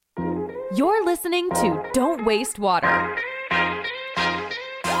You're listening to Don't Waste Water.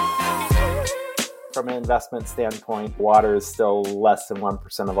 From an investment standpoint, water is still less than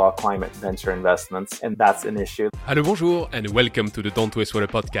 1% of all climate venture investments, and that's an issue. Hello, bonjour, and welcome to the Don't Waste Water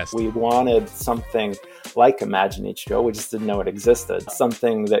podcast. We wanted something like Imagine H2O, we just didn't know it existed,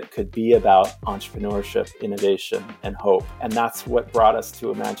 something that could be about entrepreneurship, innovation, and hope. And that's what brought us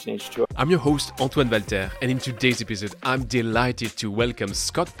to Imagine H2O. I'm your host, Antoine Walter, and in today's episode, I'm delighted to welcome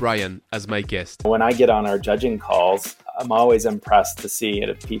Scott Bryan as my guest. When I get on our judging calls, I'm always impressed to see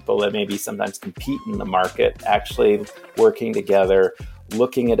if people that maybe sometimes compete in the market actually working together,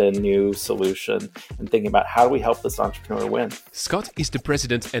 looking at a new solution and thinking about how do we help this entrepreneur win. Scott is the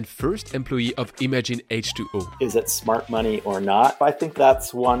president and first employee of Imagine H2O. Is it smart money or not? I think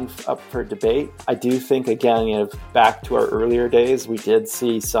that's one up for debate. I do think, again, back to our earlier days, we did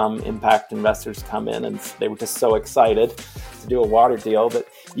see some impact investors come in and they were just so excited to do a water deal that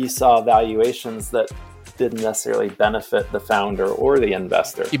you saw valuations that didn't necessarily benefit the founder or the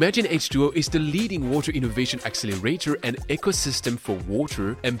investor. Imagine H2O is the leading water innovation accelerator and ecosystem for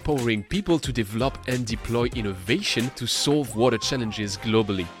water, empowering people to develop and deploy innovation to solve water challenges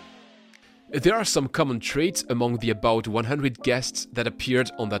globally. There are some common traits among the about 100 guests that appeared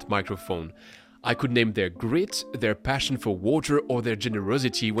on that microphone. I could name their grit, their passion for water, or their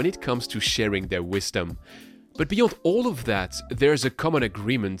generosity when it comes to sharing their wisdom. But beyond all of that, there's a common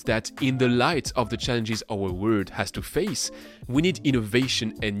agreement that in the light of the challenges our world has to face, we need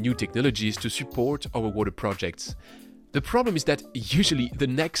innovation and new technologies to support our water projects. The problem is that usually the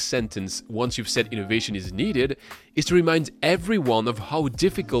next sentence, once you've said innovation is needed, is to remind everyone of how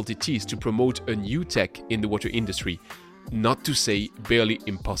difficult it is to promote a new tech in the water industry, not to say barely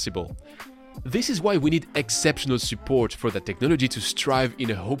impossible. This is why we need exceptional support for that technology to strive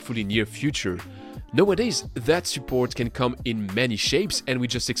in a hopefully near future. Nowadays, that support can come in many shapes, and we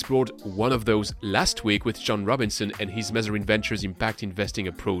just explored one of those last week with John Robinson and his Mazarin Ventures impact investing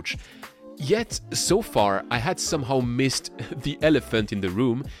approach. Yet, so far, I had somehow missed the elephant in the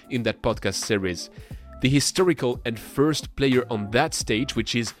room in that podcast series. The historical and first player on that stage,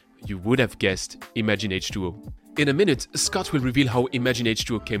 which is, you would have guessed, Imagine H2O. In a minute, Scott will reveal how Imagine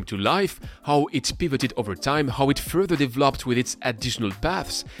H2O came to life, how it pivoted over time, how it further developed with its additional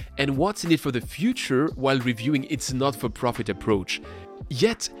paths, and what's in it for the future while reviewing its not-for-profit approach.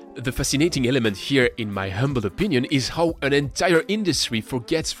 Yet, the fascinating element here, in my humble opinion, is how an entire industry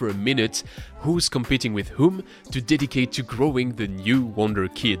forgets for a minute who's competing with whom to dedicate to growing the new Wonder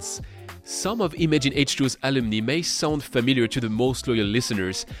Kids. Some of Imagine H2O's alumni may sound familiar to the most loyal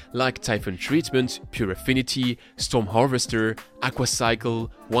listeners, like Typhon Treatment, Pure Affinity, Storm Harvester,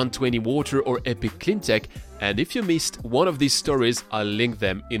 Aquacycle, 120 Water, or Epic Cleantech, and if you missed one of these stories, I'll link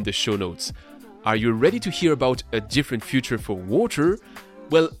them in the show notes. Are you ready to hear about a different future for water?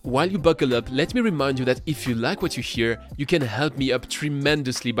 Well, while you buckle up, let me remind you that if you like what you hear, you can help me up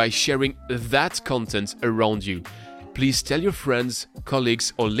tremendously by sharing that content around you. Please tell your friends,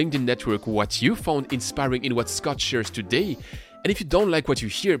 colleagues, or LinkedIn network what you found inspiring in what Scott shares today. And if you don't like what you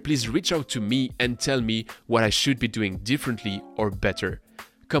hear, please reach out to me and tell me what I should be doing differently or better.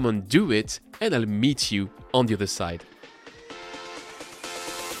 Come on, do it, and I'll meet you on the other side.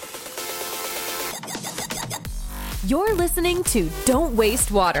 You're listening to Don't Waste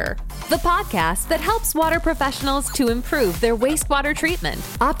Water, the podcast that helps water professionals to improve their wastewater treatment,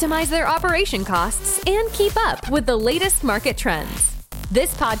 optimize their operation costs, and keep up with the latest market trends.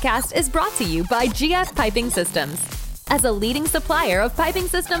 This podcast is brought to you by GF Piping Systems. As a leading supplier of piping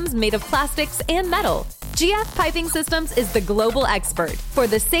systems made of plastics and metal, GF Piping Systems is the global expert for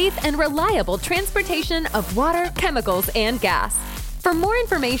the safe and reliable transportation of water, chemicals, and gas. For more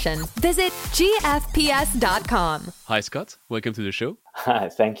information, visit gfps.com. Hi, Scott. Welcome to the show. Hi,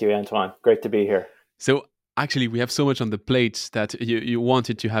 thank you, Antoine. Great to be here. So, actually, we have so much on the plate that you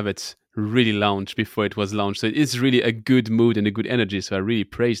wanted to have it really launched before it was launched. So it is really a good mood and a good energy. So I really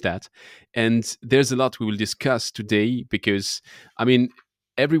praise that. And there's a lot we will discuss today because,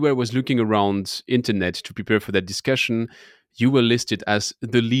 everywhere was looking around internet to prepare for that discussion. You were listed as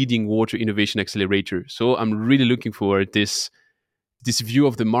the leading water innovation accelerator. So I'm really looking forward this view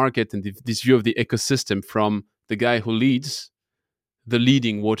of the market and this view of the ecosystem from the guy who leads the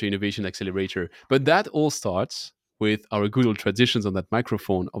leading water innovation accelerator. But that all starts with our good old traditions on that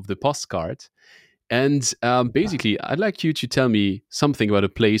microphone of the postcard. And basically, I'd like you to tell me something about a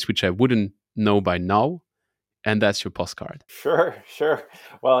place which I wouldn't know by now And that's your postcard. Sure, sure.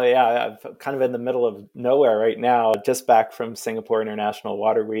 Well, yeah, I'm kind of in the middle of nowhere right now, just back from Singapore International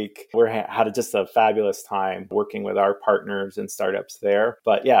Water Week. Had just a fabulous time working with our partners and startups there.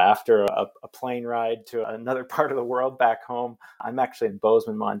 But yeah, after a plane ride to another part of the world back home, I'm actually in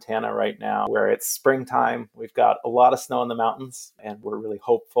Bozeman, Montana right now, where it's springtime. We've got a lot of snow in the mountains, and we're really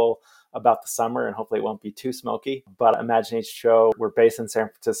hopeful about the summer, and hopefully it won't be too smoky. But Imagine H2O, we're based in San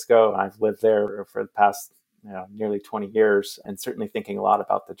Francisco. I've lived there for the past nearly 20 years, and certainly thinking a lot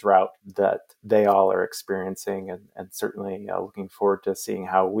about the drought that they all are experiencing, and certainly looking forward to seeing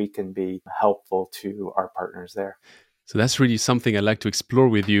how we can be helpful to our partners there. So that's really something I'd like to explore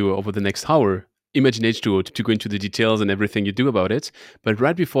with you over the next hour. Imagine H2O, to go into the details and everything you do about it. But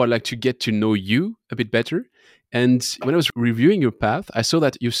right before, I'd like to get to know you a bit better. And when I was reviewing your path, I saw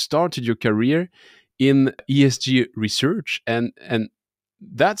that you started your career in ESG research, and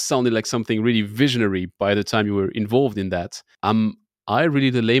that sounded like something really visionary by the time you were involved in that. Am I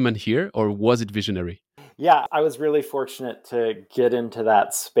really the layman here, or was it visionary? Yeah, I was really fortunate to get into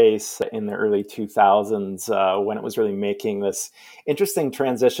that space in the early 2000s when it was really making this interesting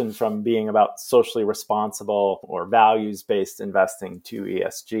transition from being about socially responsible or values-based investing to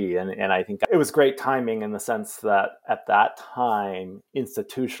ESG. And I think it was great timing in the sense that at that time,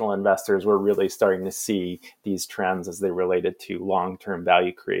 institutional investors were really starting to see these trends as they related to long-term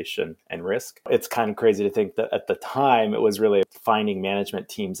value creation and risk. It's kind of crazy to think that at the time, it was really finding management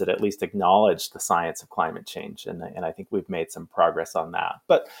teams that at least acknowledged the science of climate change. And I think we've made some progress on that.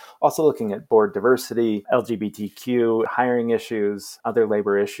 But also looking at board diversity, LGBTQ, hiring issues, other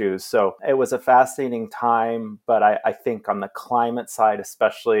labor issues. So it was a fascinating time. But I think on the climate side,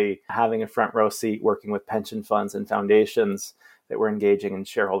 especially having a front row seat working with pension funds and foundations that were engaging in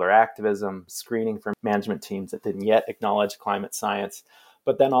shareholder activism, screening for management teams that didn't yet acknowledge climate science,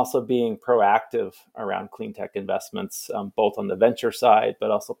 but then also being proactive around clean tech investments, both on the venture side,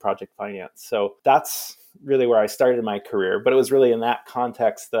 but also project finance. So that's really where I started my career. But it was really in that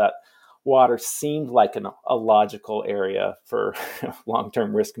context that water seemed like a logical area for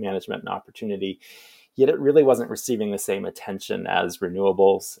long-term risk management and opportunity. Yet it really wasn't receiving the same attention as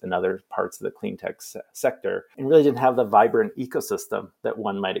renewables and other parts of the clean tech sector, and really didn't have the vibrant ecosystem that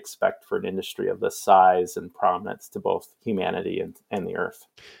one might expect for an industry of this size and prominence to both humanity and the earth.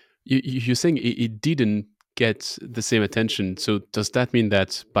 You're saying it didn't get the same attention. So does that mean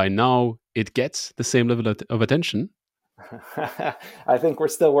that by now it gets the same level of attention? I think we're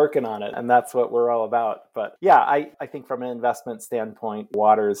still working on it, and that's what we're all about. But yeah, I think from an investment standpoint,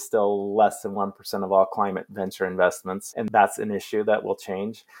 water is still less than 1% of all climate venture investments, and that's an issue that will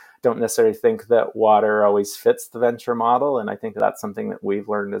change. Don't necessarily think that water always fits the venture model, and I think that's something that we've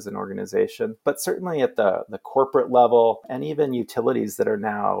learned as an organization. But certainly at the corporate level, and even utilities that are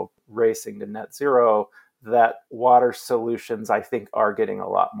now racing to net zero, that water solutions, I think, are getting a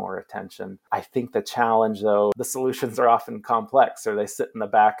lot more attention. I think the challenge, though, the solutions are often complex, or they sit in the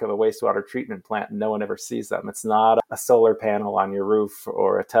back of a wastewater treatment plant and no one ever sees them. It's not a solar panel on your roof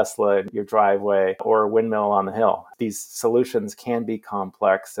or a Tesla in your driveway or a windmill on the hill. These solutions can be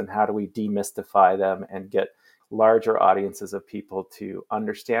complex, and how do we demystify them and get larger audiences of people to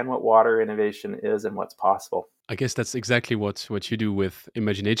understand what water innovation is and what's possible? I guess that's exactly what you do with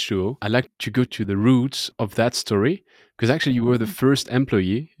Imagine H2O. I like to go to the roots of that story, because actually you were the first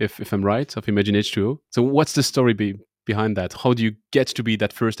employee, if I'm right, of Imagine H2O. So what's the story behind that? How do you get to be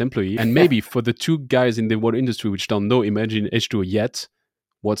that first employee? And maybe for the two guys in the water industry which don't know Imagine H2O yet,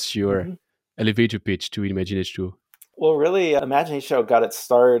 what's your elevator pitch to Imagine H2O? Well, really, Imagine H2O got its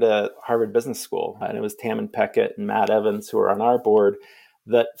start at Harvard Business School, and it was Tammin Peckett and Matt Evans, who are on our board,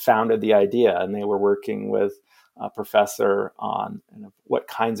 that founded the idea. And they were working with a professor on what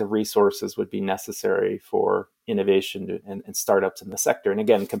kinds of resources would be necessary for innovation and startups in the sector. And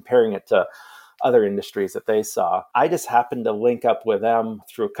again, comparing it to other industries that they saw. I just happened to link up with them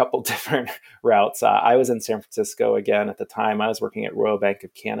through a couple different routes. I was in San Francisco again at the time. I was working at Royal Bank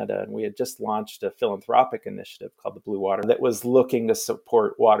of Canada, and we had just launched a philanthropic initiative called the Blue Water that was looking to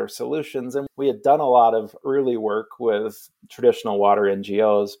support water solutions. And we had done a lot of early work with traditional water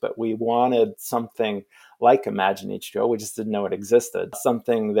NGOs, but we wanted something like Imagine H2O. We just didn't know it existed.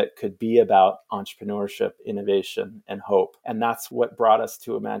 Something that could be about entrepreneurship, innovation, and hope. And that's what brought us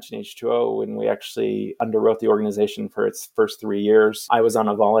to Imagine H2O when we actually underwrote the organization for its first 3 years. I was on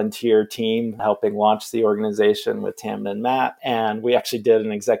a volunteer team helping launch the organization with Tam and Matt. And we actually did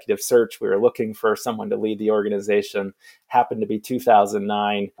an executive search. We were looking for someone to lead the organization. Happened to be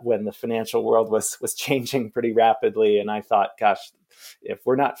 2009 when the financial world was changing pretty rapidly. And I thought, gosh, if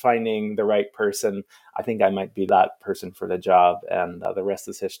we're not finding the right person, I think I might be that person for the job, and the rest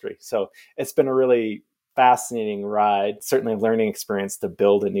is history. So it's been a really fascinating ride, certainly a learning experience to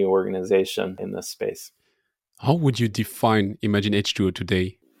build a new organization in this space. How would you define Imagine H2O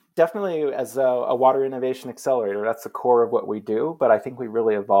today? Definitely as a water innovation accelerator. That's the core of what we do, but I think we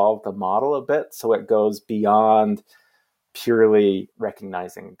really evolved the model a bit so it goes beyond purely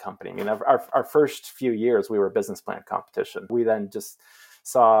recognizing a company. I mean, our first few years, we were a business plan competition. We then just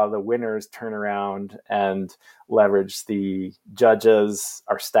saw the winners turn around and leverage the judges,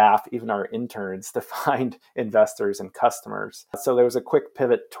 our staff, even our interns to find investors and customers. So there was a quick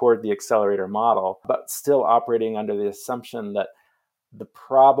pivot toward the accelerator model, but still operating under the assumption that the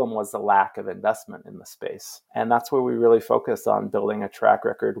problem was the lack of investment in the space. And that's where we really focused on building a track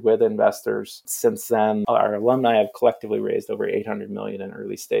record with investors. Since then, our alumni have collectively raised over 800 million in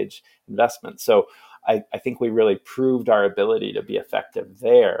early stage investment. So I think we really proved our ability to be effective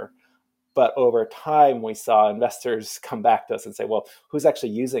there. But over time, we saw investors come back to us and say, well, who's actually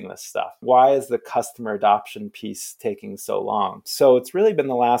using this stuff? Why is the customer adoption piece taking so long? So it's really been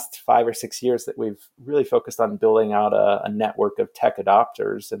the last 5 or 6 years that we've really focused on building out a network of tech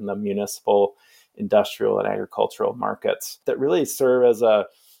adopters in the municipal, industrial, and agricultural markets that really serve as a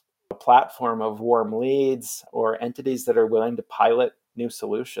platform of warm leads or entities that are willing to pilot new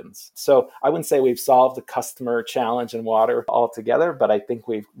solutions. So I wouldn't say we've solved the customer challenge in water altogether, but I think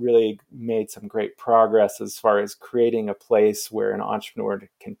we've really made some great progress as far as creating a place where an entrepreneur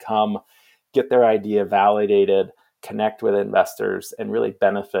can come, get their idea validated, connect with investors, and really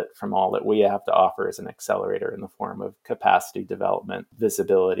benefit from all that we have to offer as an accelerator in the form of capacity development,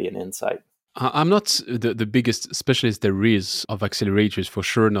 visibility, and insight. I'm not the biggest specialist there is of accelerators, for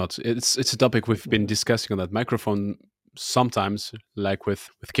sure not. It's a topic we've been discussing on that microphone sometimes, like with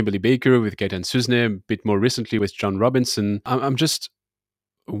Kimberly Baker, with Gaetan Susne, a bit more recently with John Robinson. I'm just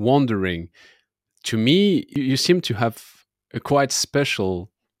wondering, to me, you seem to have a quite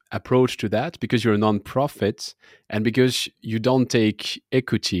special approach to that because you're a non-profit and because you don't take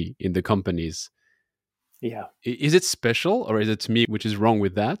equity in the companies. Yeah. Is it special, or is it me which is wrong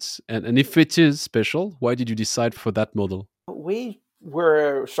with that? And if it is special, why did you decide for that model? We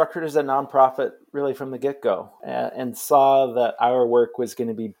were structured as a nonprofit really from the get-go and saw that our work was going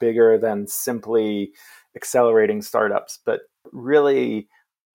to be bigger than simply accelerating startups, but really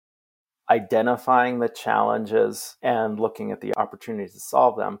identifying the challenges and looking at the opportunities to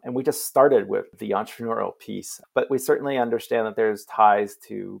solve them. And we just started with the entrepreneurial piece. But we certainly understand that there's ties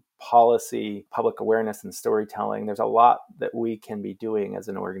to policy, public awareness, and storytelling. There's a lot that we can be doing as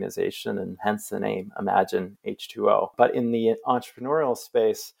an organization, and hence the name Imagine H2O. But in the entrepreneurial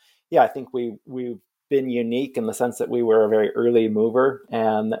space, I think we've been unique in the sense that we were a very early mover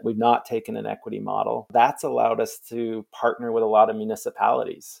and that we've not taken an equity model. That's allowed us to partner with a lot of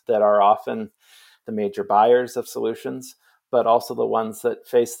municipalities that are often the major buyers of solutions, but also the ones that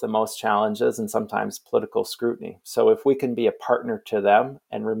face the most challenges and sometimes political scrutiny. So if we can be a partner to them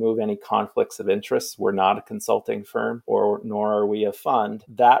and remove any conflicts of interest, we're not a consulting firm nor are we a fund,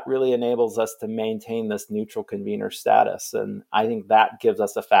 that really enables us to maintain this neutral convener status. And I think that gives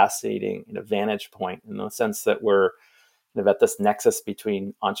us a fascinating vantage point in the sense that we're at this nexus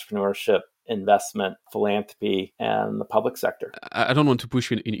between entrepreneurship, investment, philanthropy, and the public sector. I don't want to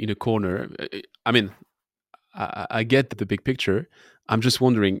push you in a corner. I mean, I get the big picture. I'm just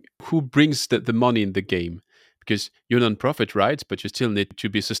wondering who brings the money in the game, because you're a non-profit, right? But you still need to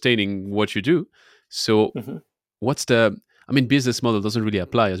be sustaining what you do. So what's business model doesn't really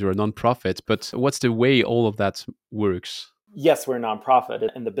apply as you're a non-profit, but what's the way all of that works? Yes, we're a nonprofit,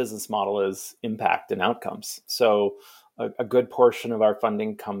 and the business model is impact and outcomes. So a good portion of our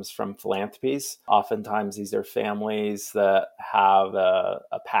funding comes from philanthropies. Oftentimes, these are families that have a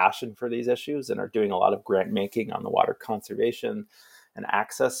passion for these issues and are doing a lot of grant making on the water conservation and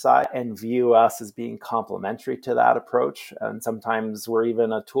access side and view us as being complementary to that approach. And sometimes we're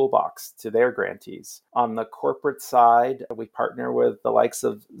even a toolbox to their grantees. On the corporate side, we partner with the likes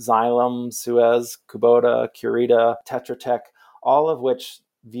of Xylem, Suez, Kubota, Curita, Tetra Tech, all of which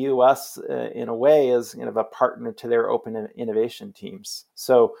view us in a way as a partner to their open innovation teams.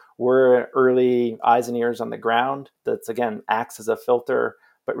 So we're early eyes and ears on the ground that's, again, acts as a filter,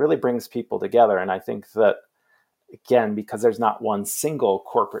 but really brings people together. And I think that, again, because there's not one single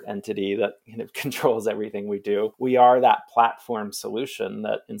corporate entity that controls everything we do, we are that platform solution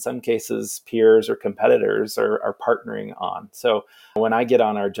that in some cases peers or competitors are partnering on. So when I get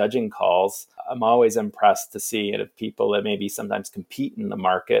on our judging calls, I'm always impressed to see people that maybe sometimes compete in the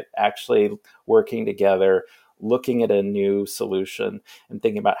market actually working together, looking at a new solution and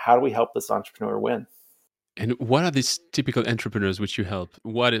thinking about how do we help this entrepreneur win. And what are these typical entrepreneurs which you help?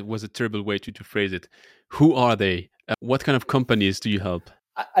 What was a terrible way to phrase it? Who are they? What kind of companies do you help?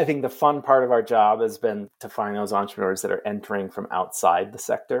 I think the fun part of our job has been to find those entrepreneurs that are entering from outside the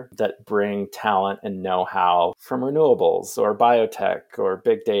sector that bring talent and know-how from renewables or biotech or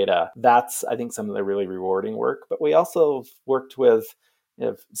big data. That's, I think, some of the really rewarding work. But we also worked with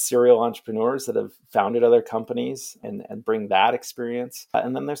serial entrepreneurs that have founded other companies and bring that experience.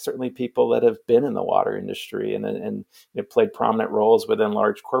 And then there's certainly people that have been in the water industry and played prominent roles within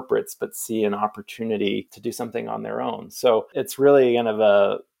large corporates, but see an opportunity to do something on their own. So it's really kind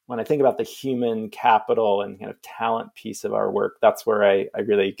of when I think about the human capital and kind of talent piece of our work, that's where I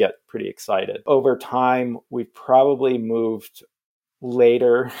really get pretty excited. Over time, we've probably moved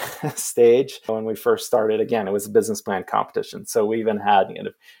later stage. When we first started, again, it was a business plan competition. So we even had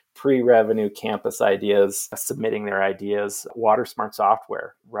pre-revenue campus ideas submitting their ideas. WaterSmart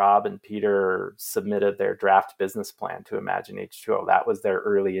Software, Rob and Peter submitted their draft business plan to Imagine H2O. That was their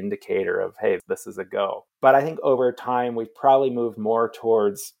early indicator of, hey, this is a go. But I think over time, we've probably moved more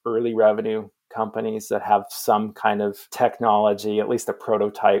towards early revenue companies that have some kind of technology, at least a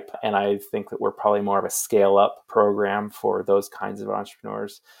prototype. And I think that we're probably more of a scale-up program for those kinds of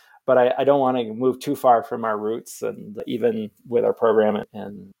entrepreneurs. But I don't want to move too far from our roots. And even with our program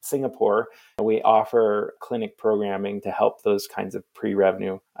in Singapore, we offer clinic programming to help those kinds of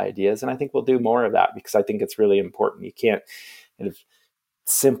pre-revenue ideas. And I think we'll do more of that because I think it's really important. You can't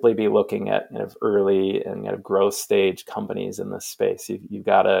simply be looking at early and growth stage companies in this space. You've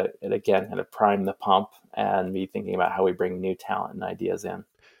got to, again, prime the pump and be thinking about how we bring new talent and ideas in.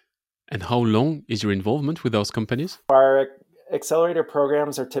 And how long is your involvement with those companies? Our accelerator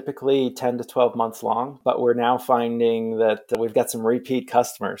programs are typically 10 to 12 months long, but we're now finding that we've got some repeat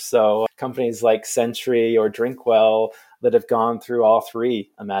customers. So companies like Century or Drinkwell that have gone through all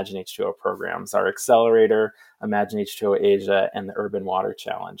three Imagine H2O programs, our accelerator, Imagine H2O Asia, and the Urban Water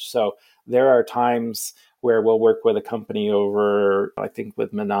Challenge. So there are times where we'll work with a company over, I think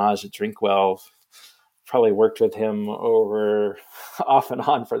with Minaj at Drinkwell, probably worked with him over off and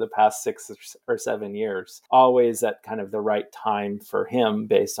on for the past 6 or 7 years, always at kind of the right time for him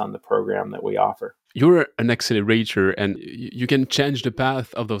based on the program that we offer. You're an accelerator and you can change the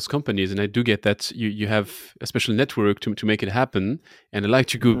path of those companies. And I do get that you have a special network to make it happen. And I'd like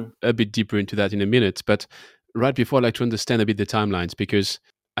to go a bit deeper into that in a minute. But right before, I'd like to understand a bit the timelines, because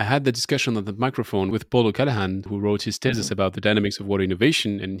I had the discussion on the microphone with Paul O'Callaghan, who wrote his thesis about the dynamics of water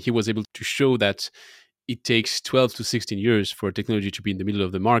innovation. And he was able to show that it takes 12 to 16 years for a technology to be in the middle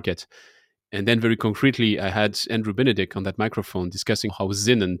of the market. And then very concretely, I had Andrew Benedict on that microphone discussing how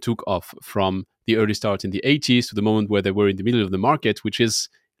Xenon took off from the early start in the 80s to the moment where they were in the middle of the market, which is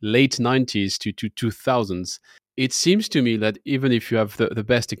late 90s to 2000s. It seems to me that even if you have the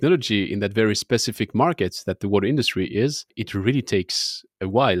best technology in that very specific market that the water industry is, it really takes a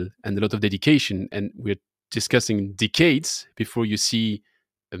while and a lot of dedication. And we're discussing decades before you see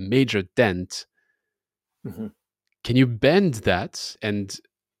a major dent. Mm-hmm. Can you bend that? And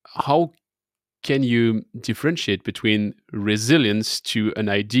how can you differentiate between resilience to an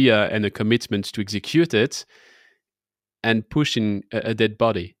idea and a commitment to execute it and pushing a dead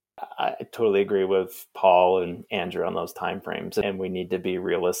body? I totally agree with Paul and Andrew on those timeframes, and we need to be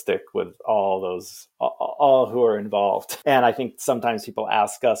realistic with all who are involved. And I think sometimes people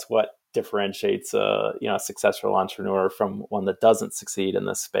ask us what differentiates a successful entrepreneur from one that doesn't succeed in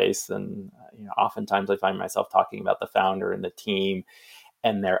this space. And oftentimes I find myself talking about the founder and the team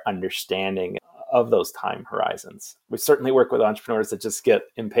and their understanding of those time horizons. We certainly work with entrepreneurs that just get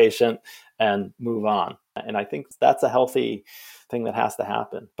impatient and move on. And I think that's a healthy thing that has to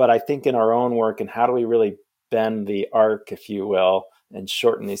happen. But I think in our own work and how do we really bend the arc, if you will, and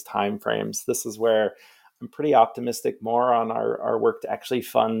shorten these time frames, this is where I'm pretty optimistic more on our work to actually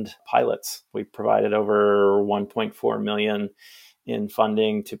fund pilots. We provided over 1.4 million in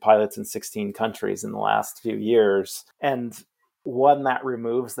funding to pilots in 16 countries in the last few years. And one, that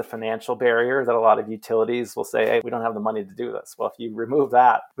removes the financial barrier that a lot of utilities will say, hey, we don't have the money to do this. Well, if you remove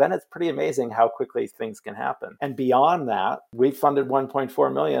that, then it's pretty amazing how quickly things can happen. And beyond that, we funded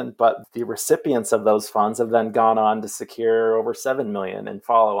 1.4 million, but the recipients of those funds have then gone on to secure over 7 million in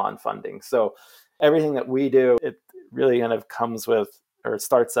follow-on funding. So everything that we do, it really kind of comes with, or it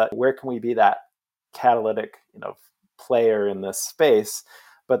starts at, where can we be that catalytic, player in this space?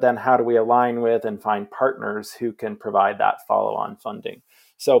 But then how do we align with and find partners who can provide that follow-on funding?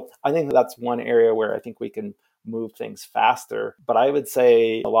 So I think that's one area where I think we can move things faster. But I would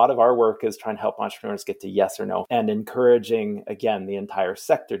say a lot of our work is trying to help entrepreneurs get to yes or no and encouraging, again, the entire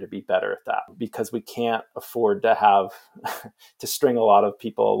sector to be better at that, because we can't afford to have to string a lot of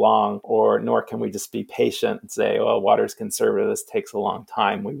people along, nor can we just be patient and say, well, water's conservative, this takes a long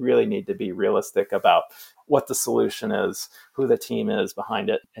time. We really need to be realistic about what the solution is, who the team is behind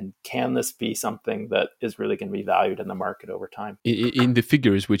it, and can this be something that is really going to be valued in the market over time. In the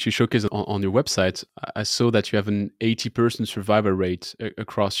figures which you showcase on your website, I saw that you have an 80% survival rate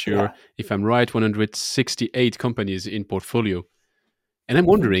across your, if I'm right, 168 companies in portfolio. And I'm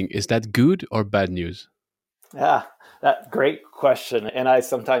wondering, is that good or bad news? Yeah, that's a great question. And I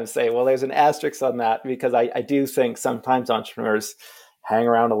sometimes say, well, there's an asterisk on that because I do think sometimes entrepreneurs hang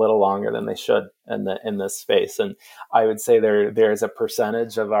around a little longer than they should in this space. And I would say there's a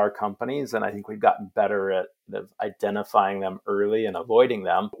percentage of our companies, and I think we've gotten better at identifying them early and avoiding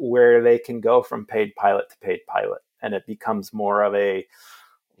them, where they can go from paid pilot to paid pilot. And it becomes more of a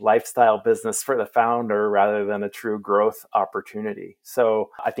lifestyle business for the founder rather than a true growth opportunity.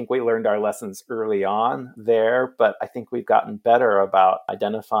 So I think we learned our lessons early on there, but I think we've gotten better about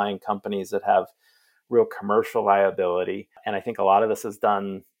identifying companies that have real commercial viability. And I think a lot of this is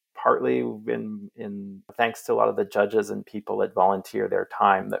done partly in thanks to a lot of the judges and people that volunteer their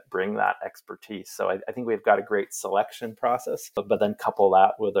time that bring that expertise. So I think we've got a great selection process, but then couple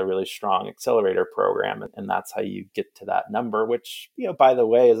that with a really strong accelerator program. And that's how you get to that number, which, by the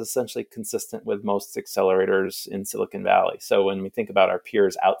way, is essentially consistent with most accelerators in Silicon Valley. So when we think about our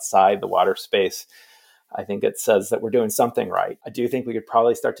peers outside the water space, I think it says that we're doing something right. I do think we could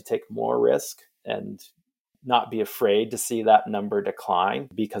probably start to take more risk and not be afraid to see that number decline,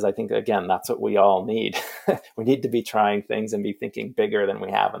 because I think, again, that's what we all need. We need to be trying things and be thinking bigger than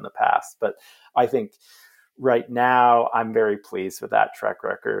we have in the past. But I think right now, I'm very pleased with that track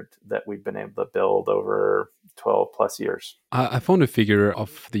record that we've been able to build over 12 plus years. I found a figure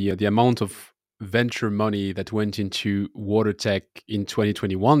of the amount of venture money that went into water tech in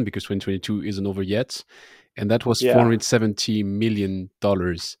 2021, because 2022 isn't over yet. And that was $470 million.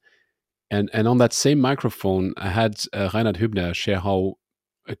 And on that same microphone, I had Reinhard Hübner share how,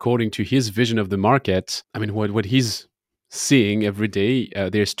 according to his vision of the market, I mean, what he's seeing every day,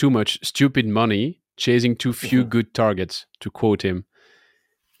 there's too much stupid money chasing too few good targets, to quote him.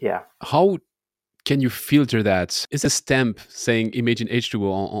 Yeah. How can you filter that? Is a stamp saying Imagine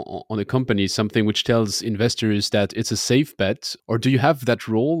H2O on a company something which tells investors that it's a safe bet? Or do you have that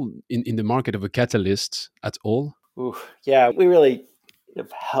role in the market of a catalyst at all? Yeah, we really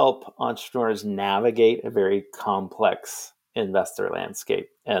help entrepreneurs navigate a very complex investor landscape.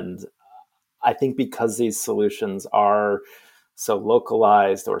 And I think because these solutions are so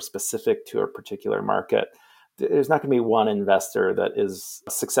localized or specific to a particular market, there's not going to be one investor that is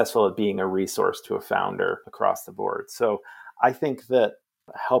successful at being a resource to a founder across the board. So I think that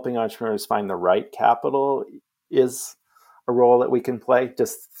helping entrepreneurs find the right capital is a role that we can play,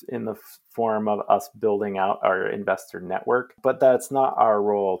 just in the form of us building out our investor network. But that's not our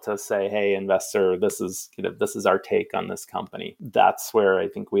role to say, hey, investor, this is our take on this company. That's where I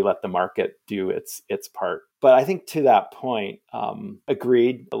think we let the market do its part. But I think to that point,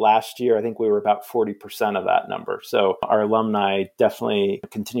 agreed. Last year, I think we were about 40% of that number. So our alumni definitely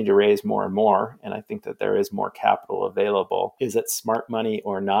continue to raise more and more. And I think that there is more capital available. Is it smart money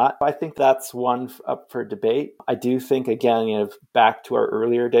or not? I think that's one up for debate. I do think, again, back to our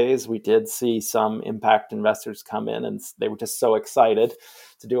earlier days, we did see some impact investors come in and they were just so excited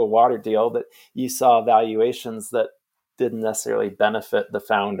to do a water deal that you saw valuations that didn't necessarily benefit the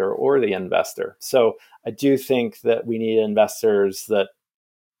founder or the investor. So I do think that we need investors that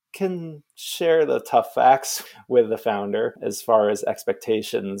can share the tough facts with the founder as far as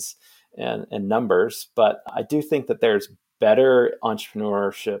expectations and numbers. But I do think that there's better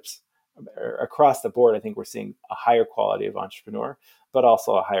entrepreneurships across the board. I think we're seeing a higher quality of entrepreneur, but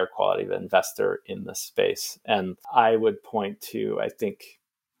also a higher quality of investor in this space. And I would point to, I think,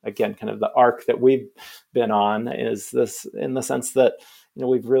 again, kind of the arc that we've been on is this, in the sense that,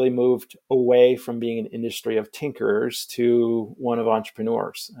 we've really moved away from being an industry of tinkerers to one of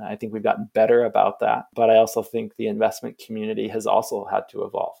entrepreneurs. I think we've gotten better about that. But I also think the investment community has also had to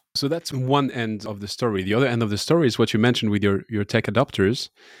evolve. So that's one end of the story. The other end of the story is what you mentioned with your tech adopters.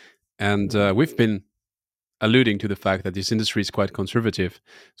 And we've been alluding to the fact that this industry is quite conservative.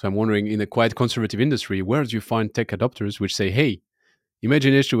 So I'm wondering, in a quite conservative industry, where do you find tech adopters which say, hey,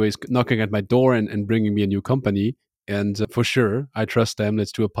 Imagine H2O is knocking at my door and bringing me a new company. And for sure, I trust them.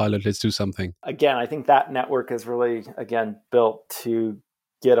 Let's do a pilot. Let's do something. Again, I think that network is really, built to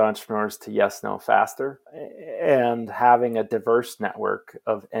get entrepreneurs to yes, no faster. And having a diverse network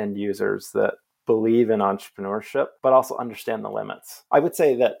of end users that believe in entrepreneurship, but also understand the limits. I would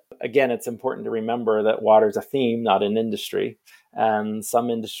say that, again, it's important to remember that water is a theme, not an industry. And some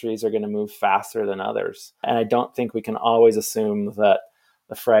industries are going to move faster than others. And I don't think we can always assume that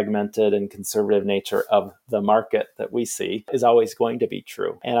the fragmented and conservative nature of the market that we see is always going to be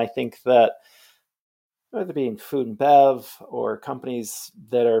true. And I think that whether it be in food and bev or companies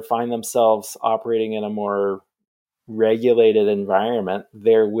that find themselves operating in a more regulated environment,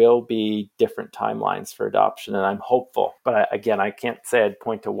 there will be different timelines for adoption, and I'm hopeful. But again, I can't say I'd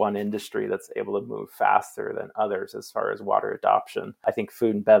point to one industry that's able to move faster than others as far as water adoption. I think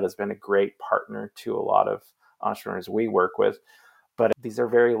food and bev has been a great partner to a lot of entrepreneurs we work with, but these are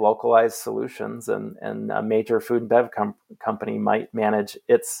very localized solutions, and a major food and bev company might manage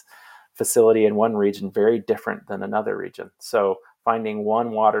its facility in one region very different than another region. So finding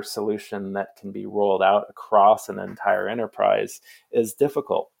one water solution that can be rolled out across an entire enterprise is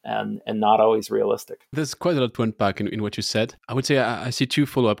difficult and not always realistic. There's quite a lot to unpack in what you said. I would say I see two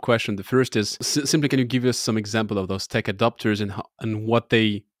follow-up questions. The first is simply, can you give us some example of those tech adopters and what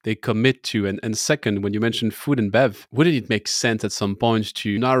they commit to? And second, when you mentioned food and bev, wouldn't it make sense at some point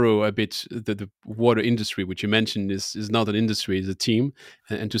to narrow a bit the water industry, which you mentioned is not an industry, it's a team,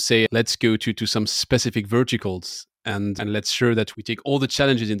 and to say, let's go to some specific verticals and let's sure that we take all the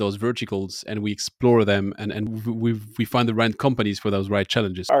challenges in those verticals and we explore them and we find the right companies for those right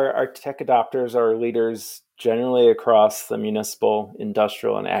challenges. Our tech adopters are leaders generally across the municipal,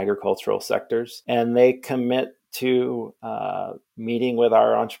 industrial, and agricultural sectors, and they commit to meeting with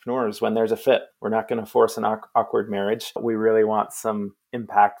our entrepreneurs when there's a fit. We're not going to force an awkward marriage. We really want some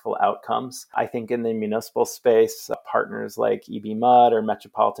impactful outcomes. I think in the municipal space, partners like EB Mud or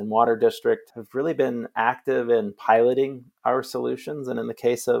Metropolitan Water District have really been active in piloting our solutions. And in the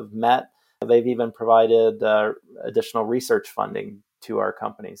case of Met, they've even provided additional research funding to our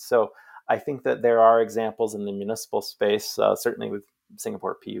companies. So I think that there are examples in the municipal space, certainly with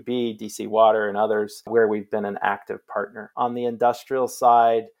Singapore PUB, DC Water, and others, where we've been an active partner. On the industrial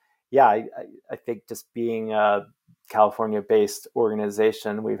side, I think just being a California-based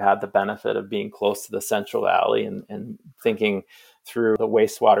organization, we've had the benefit of being close to the Central Valley and thinking through the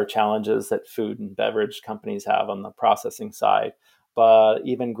wastewater challenges that food and beverage companies have on the processing side, but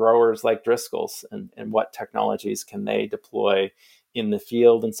even growers like Driscoll's and what technologies can they deploy in the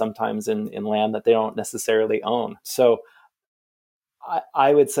field and sometimes in land that they don't necessarily own. So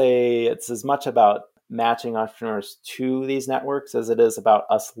I would say it's as much about matching entrepreneurs to these networks as it is about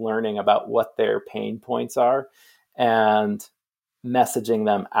us learning about what their pain points are and messaging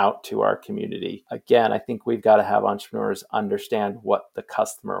them out to our community. Again, I think we've got to have entrepreneurs understand what the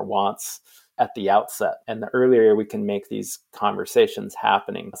customer wants at the outset. And the earlier we can make these conversations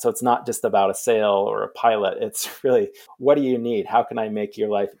happening. So it's not just about a sale or a pilot. It's really, what do you need? How can I make your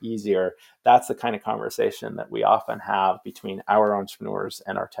life easier? That's the kind of conversation that we often have between our entrepreneurs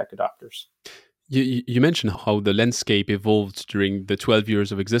and our tech adopters. You mentioned how the landscape evolved during the 12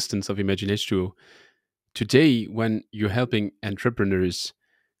 years of existence of Imagine H2O. Today, when you're helping entrepreneurs,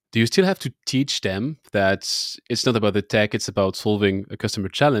 do you still have to teach them that it's not about the tech, it's about solving a customer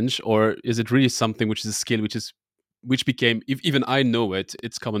challenge? Or is it really something which is a skill which became, if even I know it,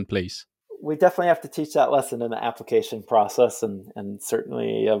 it's commonplace? We definitely have to teach that lesson in the application process. And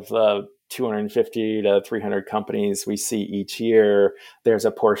certainly of 250 to 300 companies we see each year, there's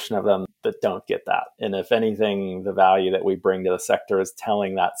a portion of them that don't get that. And if anything, the value that we bring to the sector is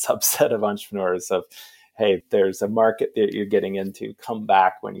telling that subset of entrepreneurs of, hey, there's a market that you're getting into. Come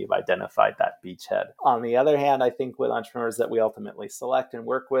back when you've identified that beachhead. On the other hand, I think with entrepreneurs that we ultimately select and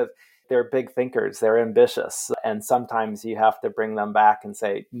work with, they're big thinkers, they're ambitious. And sometimes you have to bring them back and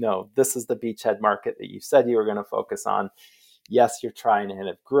say, no, this is the beachhead market that you said you were going to focus on. Yes, you're trying to kind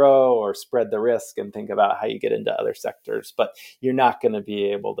of grow or spread the risk and think about how you get into other sectors, but you're not going to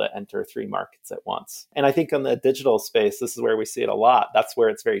be able to enter 3 markets at once. And I think on the digital space, this is where we see it a lot. That's where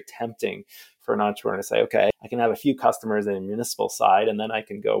it's very tempting for an entrepreneur to say, okay, I can have a few customers in the municipal side, and then I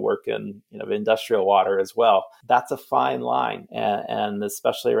can go work in industrial water as well. That's a fine line. And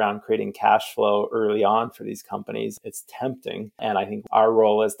especially around creating cash flow early on for these companies, it's tempting. And I think our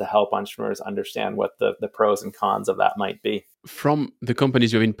role is to help entrepreneurs understand what the pros and cons of that might be. From the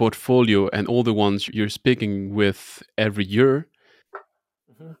companies you have in portfolio and all the ones you're speaking with every year,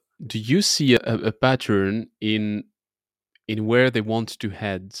 do you see a pattern in where they want to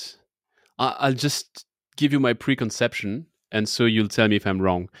head? I'll just give you my preconception, and so you'll tell me if I'm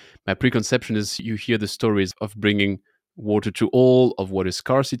wrong. My preconception is you hear the stories of bringing water to all, of water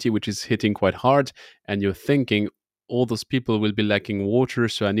scarcity, which is hitting quite hard, and you're thinking, all those people will be lacking water,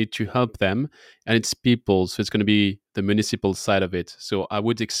 so I need to help them. And it's people, so it's going to be the municipal side of it. So I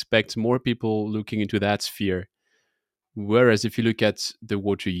would expect more people looking into that sphere. Whereas if you look at the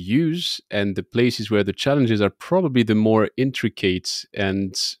water use and the places where the challenges are probably the more intricate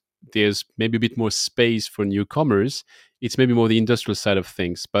and there's maybe a bit more space for newcomers, it's maybe more the industrial side of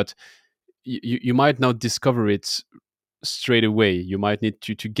things. But you might not discover it straight away. You might need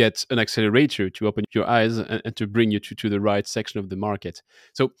to get an accelerator to open your eyes and to bring you to the right section of the market.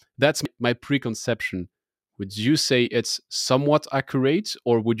 So that's my preconception. Would you say it's somewhat accurate,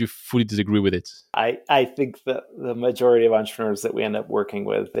 or would you fully disagree with it? I think that the majority of entrepreneurs that we end up working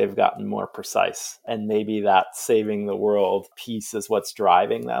with, they've gotten more precise. And maybe that saving the world piece is what's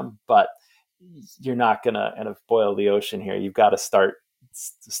driving them. But you're not going to kind of boil the ocean here. You've got to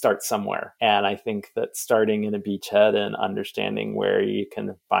start somewhere. And I think that starting in a beachhead and understanding where you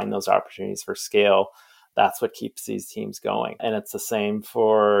can find those opportunities for scale, that's what keeps these teams going. And it's the same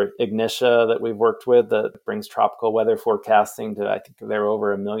for Ignitia that we've worked with that brings tropical weather forecasting to, I think there are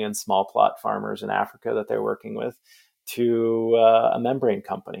over 1 million small plot farmers in Africa that they're working with, to a membrane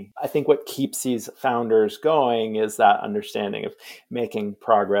company. I think what keeps these founders going is that understanding of making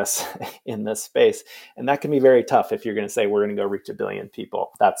progress in this space. And that can be very tough if you're going to say, we're going to go reach 1 billion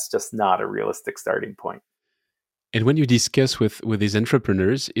people. That's just not a realistic starting point. And when you discuss with these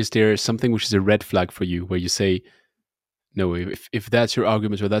entrepreneurs, is there something which is a red flag for you where you say, no, if that's your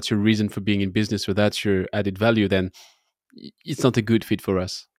argument or that's your reason for being in business or that's your added value, then it's not a good fit for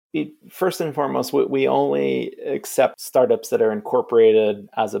us? First and foremost, we only accept startups that are incorporated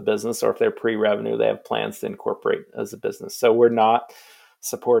as a business, or if they're pre-revenue, they have plans to incorporate as a business. So we're not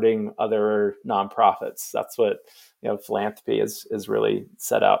supporting other nonprofits. That's what philanthropy is really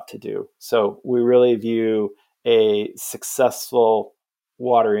set out to do. So we really view a successful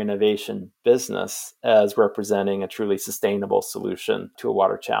water innovation business as representing a truly sustainable solution to a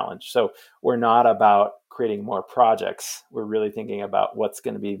water challenge. So we're not about creating more projects. We're really thinking about what's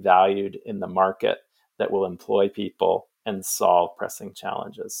going to be valued in the market that will employ people and solve pressing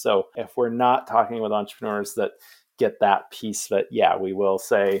challenges. So if we're not talking with entrepreneurs that get that piece, that we will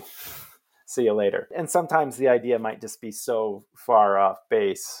say, see you later. And sometimes the idea might just be so far off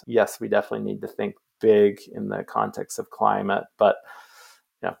base. Yes, we definitely need to think big in the context of climate, but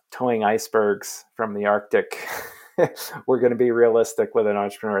towing icebergs from the Arctic, we're going to be realistic with an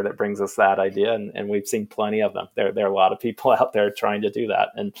entrepreneur that brings us that idea. And we've seen plenty of them. There are a lot of people out there trying to do that.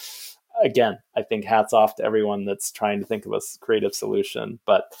 And again, I think hats off to everyone that's trying to think of a creative solution,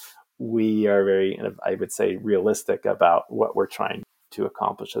 but we are very, I would say, realistic about what we're trying to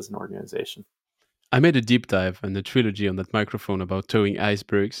accomplish as an organization. I made a deep dive and a trilogy on that microphone about towing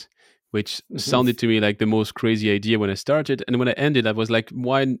icebergs, which sounded to me like the most crazy idea when I started. And when I ended, I was like,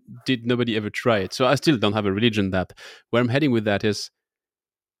 why did nobody ever try it? So I still don't have a religion that. Where I'm heading with that is,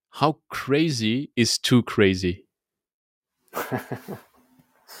 how crazy is too crazy? I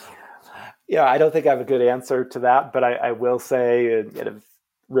don't think I have a good answer to that, but I will say,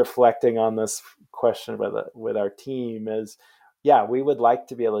 reflecting on this question with our team is, we would like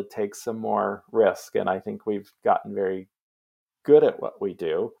to be able to take some more risk. And I think we've gotten very good at what we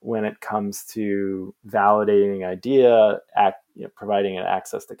do when it comes to validating idea, providing an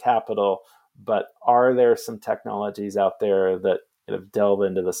access to capital. But are there some technologies out there that delve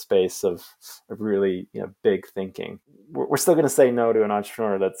into the space of really big thinking? We're still going to say no to an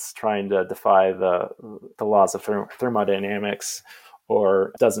entrepreneur that's trying to defy the laws of thermodynamics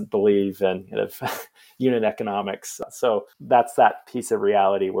or doesn't believe in unit economics. So that's that piece of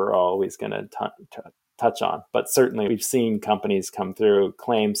reality we're always going to touch on. But certainly we've seen companies come through,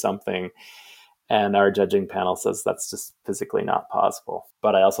 claim something, and our judging panel says that's just physically not possible.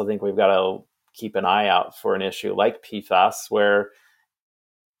 But I also think we've got to keep an eye out for an issue like PFAS, where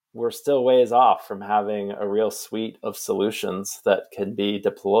we're still ways off from having a real suite of solutions that can be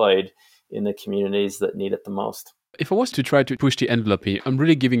deployed in the communities that need it the most. If I was to try to push the envelope here, I'm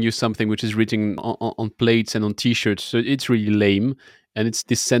really giving you something which is written on plates and on t-shirts, so it's really lame. And it's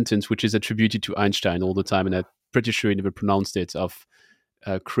this sentence which is attributed to Einstein all the time, and I'm pretty sure he never pronounced it, of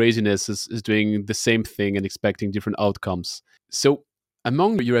craziness is doing the same thing and expecting different outcomes. So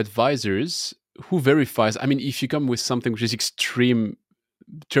among your advisors, who verifies, I mean, if you come with something which is extreme,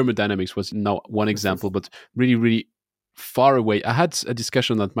 thermodynamics was now one example, but really, really far away. I had a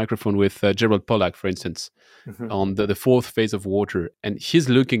discussion on that microphone with Gerald Pollack, for instance, on the fourth phase of water. And he's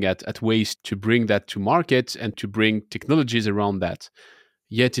looking at ways to bring that to market and to bring technologies around that.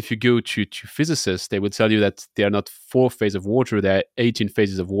 Yet, if you go to physicists, they would tell you that they are not 4 phases of water, there are 18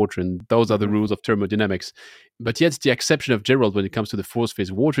 phases of water, and those are the rules of thermodynamics. But yet, the exception of Gerald when it comes to the 4th phase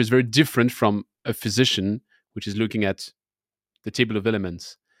of water is very different from a physician, which is looking at the table of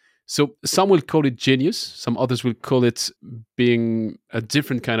elements. So some will call it genius, some others will call it being a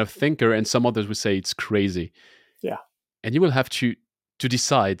different kind of thinker, and some others will say it's crazy. Yeah. And you will have to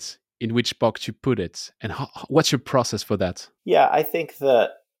decide in which box you put it. And what's your process for that? Yeah, I think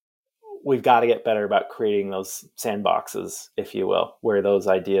that we've got to get better about creating those sandboxes, if you will, where those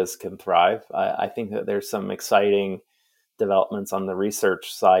ideas can thrive. I think that there's some exciting developments on the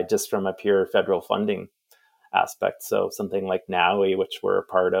research side, just from a pure federal funding aspect. So something like NAUI, which we're a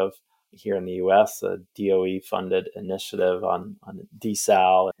part of here in the US, a DOE-funded initiative on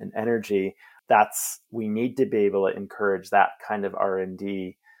desal and energy, we need to be able to encourage that kind of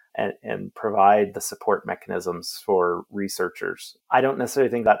R&D and provide the support mechanisms for researchers. I don't necessarily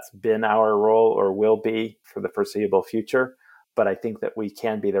think that's been our role or will be for the foreseeable future, but I think that we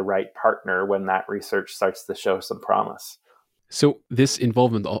can be the right partner when that research starts to show some promise. So this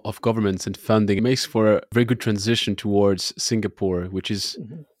involvement of governments and funding makes for a very good transition towards Singapore, which is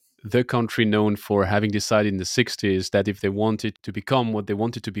the country known for having decided in the 60s that if they wanted to become what they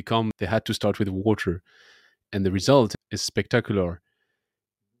wanted to become, they had to start with water. And the result is spectacular.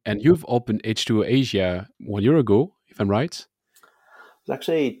 And you've opened H2O Asia 1 year ago, if I'm right? It's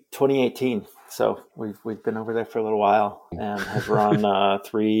actually 2018. So we've been over there for a little while and have run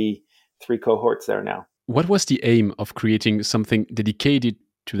three cohorts there now. What was the aim of creating something dedicated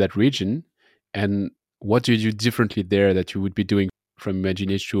to that region? And what do you do differently there that you would be doing from Imagine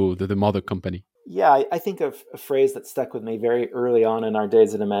H2O, the mother company? Yeah, I think of a phrase that stuck with me very early on in our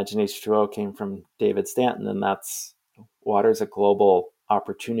days at Imagine H2O came from David Stanton, and that's water is a global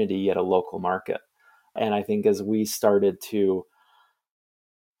opportunity at a local market. And I think as we started to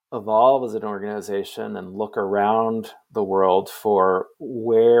evolve as an organization and look around the world for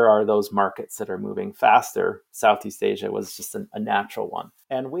where are those markets that are moving faster, Southeast Asia was just a natural one.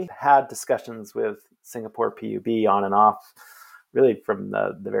 And we had discussions with Singapore PUB on and off, really from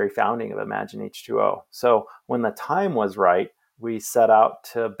the very founding of Imagine H2O. So when the time was right, we set out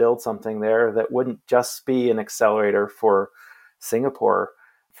to build something there that wouldn't just be an accelerator for Singapore,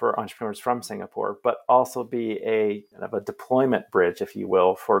 for entrepreneurs from Singapore, but also be a kind of a deployment bridge, if you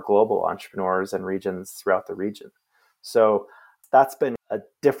will, for global entrepreneurs and regions throughout the region. So that's been a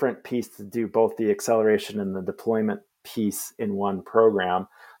different piece to do both the acceleration and the deployment piece in one program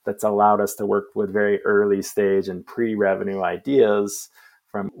that's allowed us to work with very early stage and pre-revenue ideas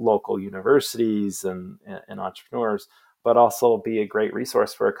from local universities and entrepreneurs, but also be a great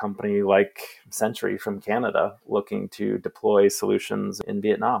resource for a company like Century from Canada looking to deploy solutions in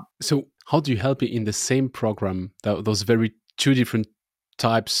Vietnam. So how do you help in the same program, those very two different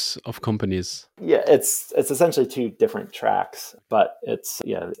types of companies? Yeah, it's essentially two different tracks, but it's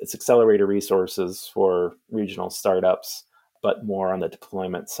accelerator resources for regional startups, but more on the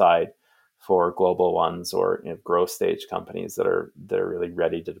deployment side for global ones or growth stage companies that are really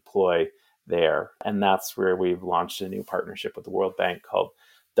ready to deploy there. And that's where we've launched a new partnership with the World Bank called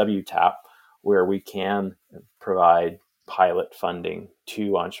WTAP, where we can provide pilot funding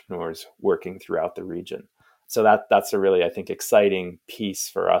to entrepreneurs working throughout the region. So that's a really, I think, exciting piece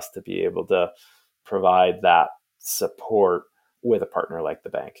for us to be able to provide that support with a partner like the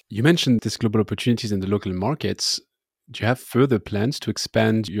bank. You mentioned these global opportunities in the local markets. Do you have further plans to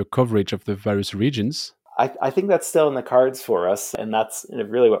expand your coverage of the various regions? I think that's still in the cards for us. And that's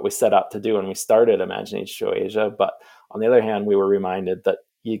really what we set out to do when we started Imagine H2O Asia. But on the other hand, we were reminded that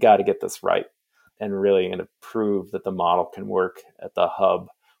you got to get this right and really prove that the model can work at the hub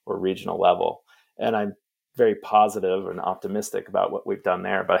or regional level. And I'm very positive and optimistic about what we've done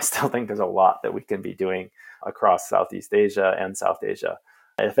there, but I still think there's a lot that we can be doing across Southeast Asia and South Asia.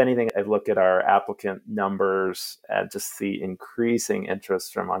 If anything, I've looked at our applicant numbers and just the increasing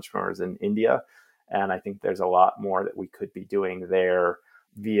interest from entrepreneurs in India. And I think there's a lot more that we could be doing there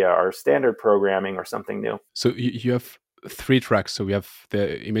via our standard programming or something new. So you have 3 tracks. So we have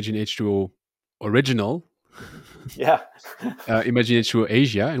the Imagine H2O Original. Yeah. Imagine H2O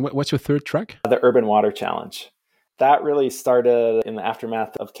Asia. And what's your third track? The Urban Water Challenge. That really started in the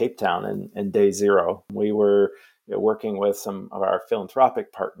aftermath of Cape Town and day zero. We were working with some of our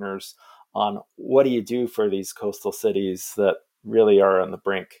philanthropic partners on what do you do for these coastal cities that really are on the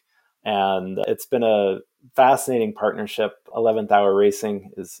brink. And it's been a fascinating partnership. 11th Hour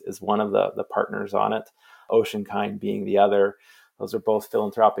Racing is one of the partners on it, Oceankind being the other. Those are both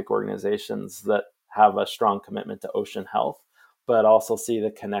philanthropic organizations that have a strong commitment to ocean health, but also see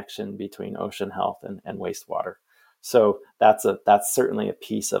the connection between ocean health and wastewater. So that's certainly a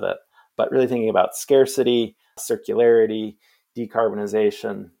piece of it. But really thinking about scarcity, circularity,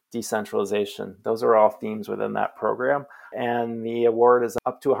 decarbonization, decentralization, those are all themes within that program. And the award is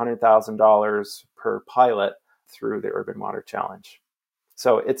up to $100,000 per pilot through the Urban Water Challenge.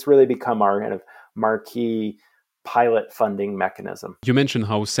 So it's really become our kind of marquee pilot funding mechanism. You mentioned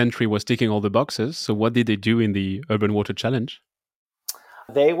how Century was ticking all the boxes. So what did they do in the Urban Water Challenge?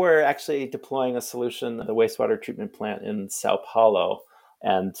 They were actually deploying a solution, the wastewater treatment plant in Sao Paulo,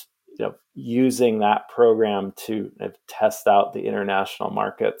 and using that program to test out the international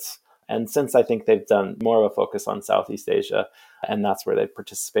markets And since I think they've done more of a focus on Southeast Asia, and that's where they've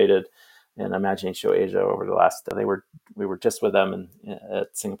participated in Imaginatio Asia over the last, we were just with them at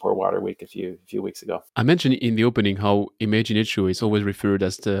Singapore Water Week a few weeks ago. I mentioned in the opening how Imaginatio is always referred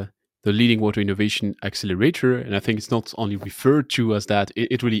as the leading water innovation accelerator. And I think it's not only referred to as that,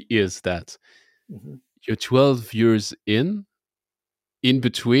 it really is that. Mm-hmm. You're 12 years in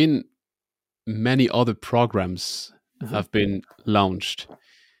between many other programs mm-hmm. have been launched.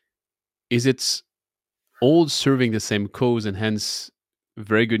 Is it all serving the same cause and hence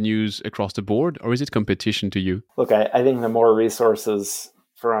very good news across the board, or is it competition to you? Look, I think the more resources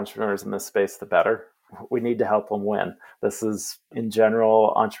for entrepreneurs in this space, the better. We need to help them win. This is, in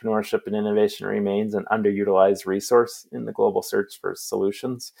general, entrepreneurship and innovation remains an underutilized resource in the global search for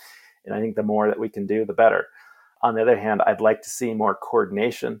solutions. And I think the more that we can do, the better. On the other hand, I'd like to see more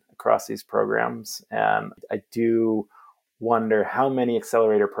coordination across these programs. And I do wonder how many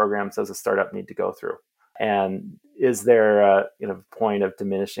accelerator programs does a startup need to go through? And is there a point of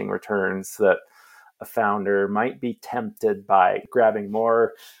diminishing returns that a founder might be tempted by grabbing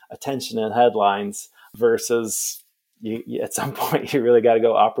more attention and headlines versus at some point you really got to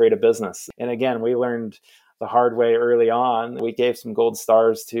go operate a business? And again, we learned the hard way early on. We gave some gold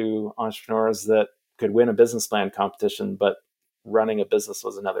stars to entrepreneurs that could win a business plan competition, but running a business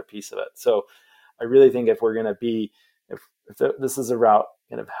was another piece of it. So I really think if we're going to be, if this is about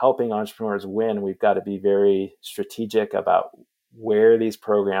kind of helping entrepreneurs win, we've got to be very strategic about where these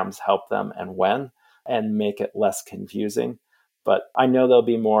programs help them and when, and make it less confusing. But I know there'll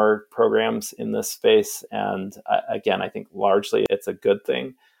be more programs in this space. And again, I think largely it's a good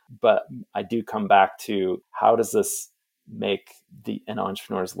thing. But I do come back to how does this make an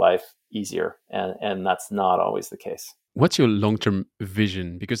entrepreneur's life easier? And that's not always the case. What's your long-term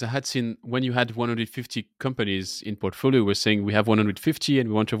vision? Because I had seen when you had 150 companies in portfolio, we're saying we have 150 and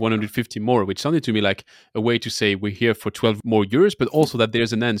we want to have 150 more, which sounded to me like a way to say we're here for 12 more years, but also that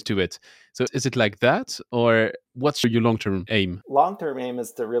there's an end to it. So is it like that? Or what's your long-term aim? Long-term aim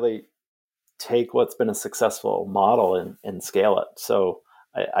is to really take what's been a successful model and scale it. So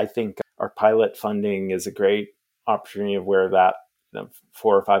I think our pilot funding is a great opportunity of where that $400,000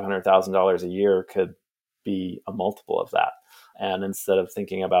 or $500,000 a year could be a multiple of that. And instead of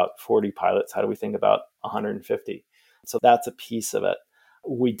thinking about 40 pilots, how do we think about 150? So that's a piece of it.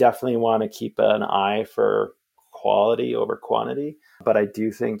 We definitely want to keep an eye for quality over quantity, but I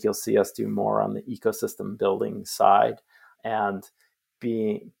do think you'll see us do more on the ecosystem building side and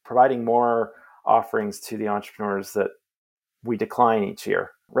providing more offerings to the entrepreneurs that we decline each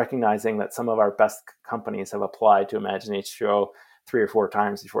year, recognizing that some of our best companies have applied to Imaginatio 3 or 4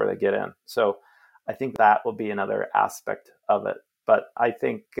 times before they get in. So I think that will be another aspect of it. But I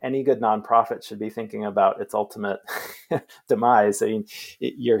think any good nonprofit should be thinking about its ultimate demise. I mean,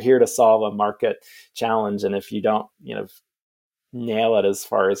 you're here to solve a market challenge. And if you don't, nail it as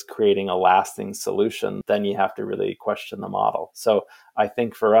far as creating a lasting solution, then you have to really question the model. So I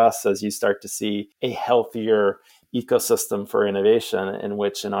think for us, as you start to see a healthier ecosystem for innovation in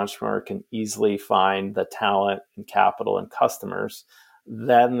which an entrepreneur can easily find the talent and capital and customers,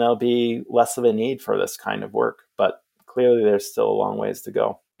 then there'll be less of a need for this kind of work. But clearly, there's still a long ways to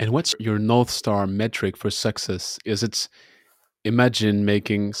go. And what's your North Star metric for success? Is it Imagine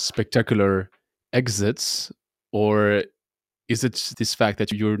making spectacular exits, or is it this fact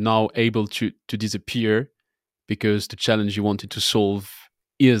that you're now able to disappear because the challenge you wanted to solve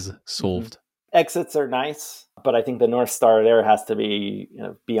is solved? Mm-hmm. Exits are nice, but I think the North Star there has to be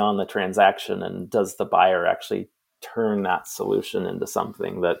beyond the transaction. And does the buyer actually turn that solution into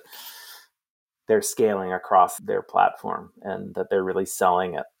something that they're scaling across their platform and that they're really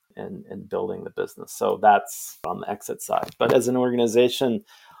selling it and building the business? So that's on the exit side. But as an organization,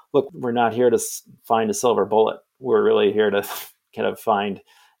 look, we're not here to find a silver bullet. We're really here to kind of find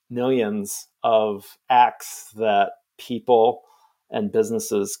millions of acts that people and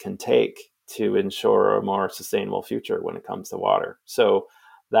businesses can take to ensure a more sustainable future when it comes to water. So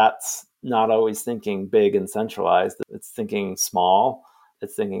that's not always thinking big and centralized. It's thinking small.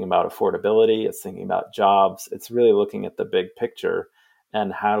 It's thinking about affordability. It's thinking about jobs. It's really looking at the big picture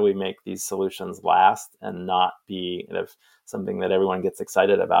and how do we make these solutions last and not be something that everyone gets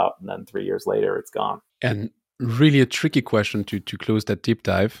excited about and then 3 years later it's gone. And really a tricky question to close that deep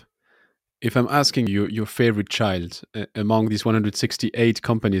dive. If I'm asking you your favorite child among these 168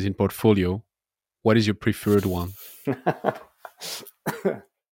 companies in portfolio, what is your preferred one?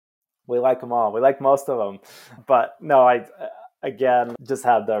 We like them all. We like most of them. But no, I again just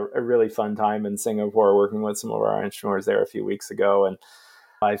had a really fun time in Singapore working with some of our entrepreneurs there a few weeks ago. And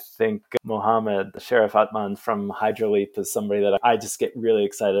I think Mohammed Sharif Atman from Hydroleap is somebody that I just get really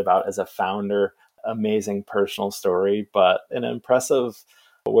excited about as a founder. Amazing personal story, but an impressive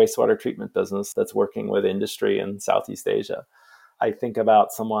wastewater treatment business that's working with industry in Southeast Asia. I think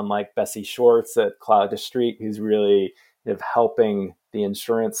about someone like Bessie Schwartz at Cloud to Street, who's really helping the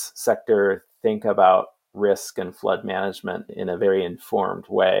insurance sector think about risk and flood management in a very informed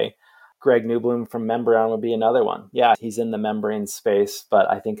way. Greg Newbloom from Membrane would be another one. Yeah, he's in the membrane space, but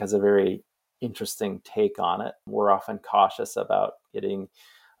I think has a very interesting take on it. We're often cautious about getting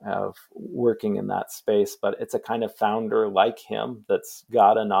working in that space, but it's a kind of founder like him that's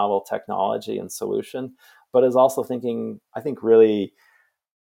got a novel technology and solution, but is also thinking, I think, really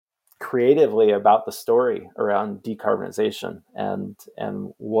creatively about the story around decarbonization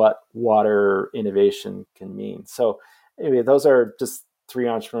and what water innovation can mean. So anyway, those are just three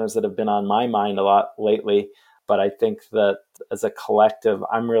entrepreneurs that have been on my mind a lot lately. But I think that as a collective,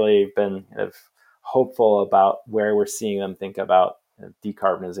 I'm really been hopeful about where we're seeing them think about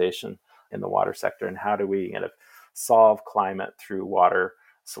decarbonization in the water sector and how do we solve climate through water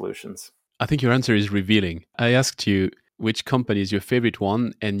solutions. I think your answer is revealing. I asked you which company is your favorite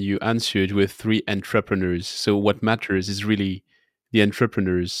one, and you answered with three entrepreneurs. So what matters is really the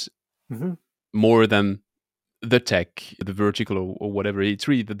entrepreneurs more than the tech, the vertical or whatever. It's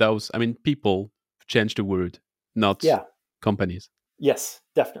really those, people change the word, not companies. Yes,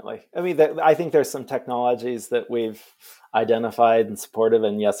 definitely. I think there's some technologies that we've identified and supported,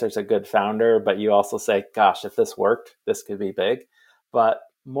 and yes, there's a good founder, but you also say, gosh, if this worked, this could be big. But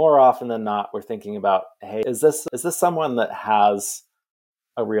more often than not, we're thinking about, hey, is this someone that has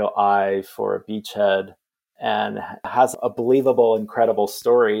a real eye for a beachhead and has a believable, incredible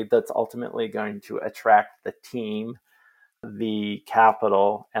story that's ultimately going to attract the team, the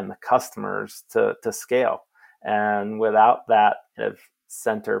capital, and the customers to scale. And without that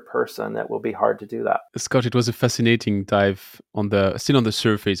center person, it will be hard to do that. Scott, it was a fascinating dive still on the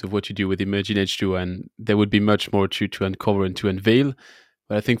surface of what you do with Imagine H2, and there would be much more to uncover and to unveil.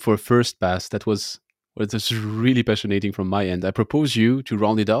 But I think for a first pass, that was really fascinating from my end. I propose you to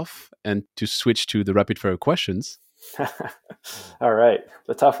round it off and to switch to the rapid fire questions. All right,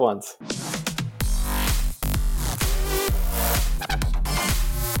 the tough ones.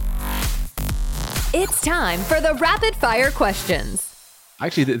 It's time for the rapid fire questions.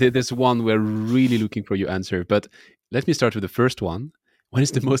 Actually, there's one we're really looking for your answer, but let me start with the first one. What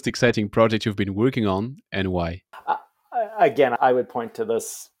is the most exciting project you've been working on and why? Again, I would point to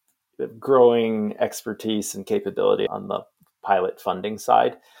this growing expertise and capability on the pilot funding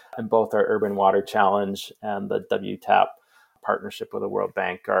side. And both our Urban Water Challenge and the WTAP partnership with the World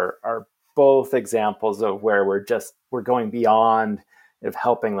Bank are both examples of where we're going beyond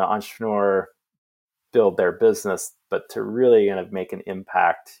helping the entrepreneur build their business, but to really make an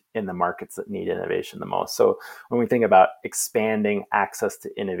impact in the markets that need innovation the most. So when we think about expanding access to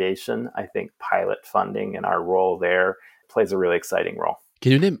innovation, I think pilot funding and our role there plays a really exciting role.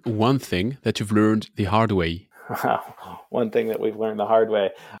 Can you name one thing that you've learned the hard way? One thing that we've learned the hard way.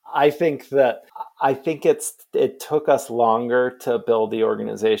 I think it took us longer to build the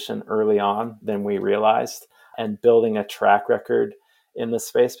organization early on than we realized, and building a track record in this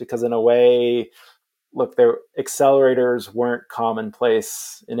space, because in a way, look, their accelerators weren't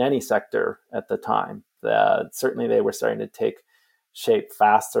commonplace in any sector at the time. Certainly they were starting to take shape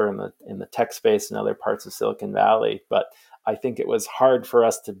faster in the tech space and other parts of Silicon Valley. But I think it was hard for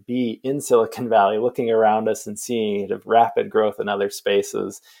us to be in Silicon Valley, looking around us and seeing rapid growth in other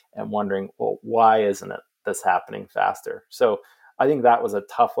spaces and wondering, well, why isn't this happening faster? So I think that was a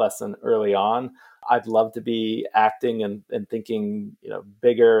tough lesson early on. I'd love to be acting and thinking,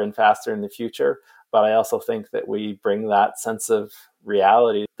 bigger and faster in the future. But I also think that we bring that sense of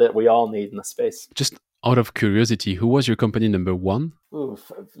reality that we all need in the space. Just out of curiosity, who was your company number one?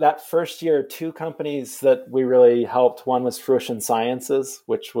 That first year, two companies that we really helped. One was Fruition Sciences,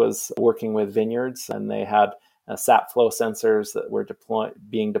 which was working with vineyards, and they had sap flow sensors that were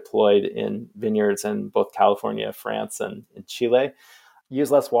being deployed in vineyards in both California, France, and in Chile.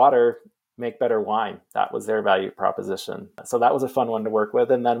 Use less water, make better wine. That was their value proposition. So that was a fun one to work with.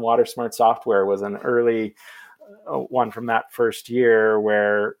 And then WaterSmart Software was an early one from that first year,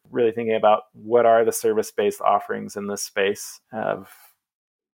 where really thinking about what are the service-based offerings in this space of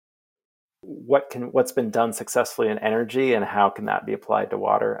what's been done successfully in energy and how can that be applied to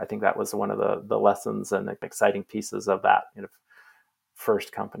water. I think that was one of the lessons and exciting pieces of that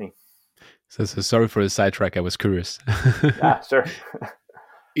first company. So sorry for the sidetrack. I was curious. Yeah, sure.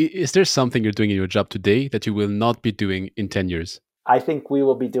 Is there something you're doing in your job today that you will not be doing in 10 years? I think we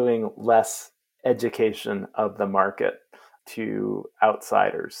will be doing less education of the market to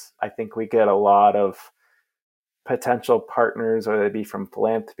outsiders. I think we get a lot of potential partners, whether they be from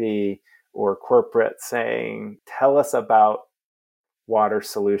philanthropy or corporate, saying, tell us about water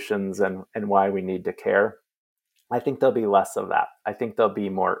solutions and why we need to care. I think there'll be less of that. I think there'll be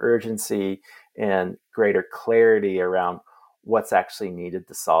more urgency and greater clarity around what's actually needed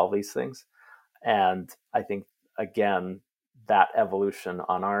to solve these things. And I think, again, that evolution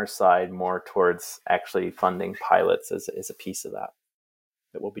on our side more towards actually funding pilots is a piece of that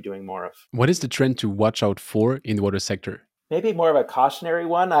we'll be doing more of. What is the trend to watch out for in the water sector? Maybe more of a cautionary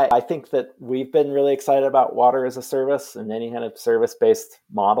one. I think that we've been really excited about water as a service and any kind of service-based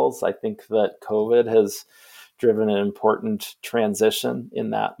models. I think that COVID has driven an important transition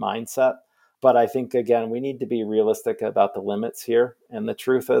in that mindset. But I think, again, we need to be realistic about the limits here. And the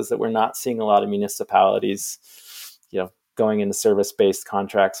truth is that we're not seeing a lot of municipalities, going into service-based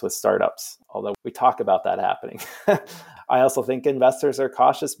contracts with startups, although we talk about that happening. I also think investors are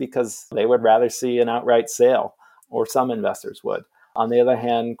cautious because they would rather see an outright sale, or some investors would. On the other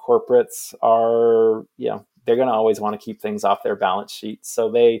hand, corporates are, they're going to always want to keep things off their balance sheet.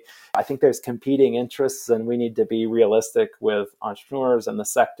 So I think there's competing interests, and we need to be realistic with entrepreneurs and the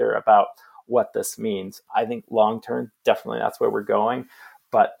sector about what this means. I think long-term, definitely that's where we're going.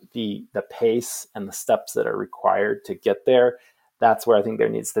 But the pace and the steps that are required to get there, that's where I think there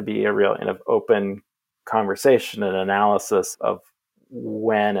needs to be a real open conversation and analysis of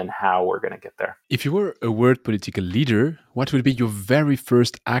when and how we're going to get there. If you were a world political leader, what would be your very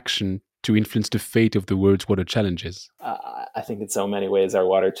first action to influence the fate of the world's water challenges? I think in so many ways our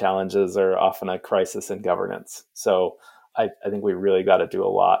water challenges are often a crisis in governance. So I think we really got to do a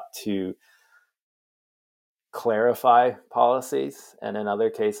lot to clarify policies and in other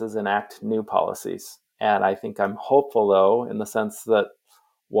cases enact new policies. And I think I'm hopeful, though, in the sense that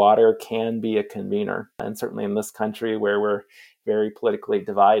water can be a convener. And certainly in this country where we're very politically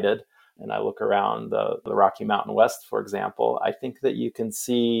divided, and I look around the Rocky Mountain West, for example, I think that you can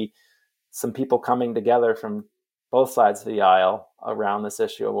see some people coming together from both sides of the aisle around this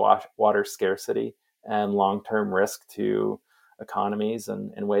issue of water scarcity and long-term risk to economies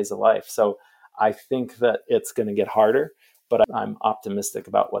and ways of life. So I think that it's going to get harder, but I'm optimistic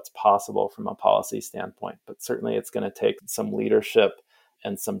about what's possible from a policy standpoint. But certainly it's going to take some leadership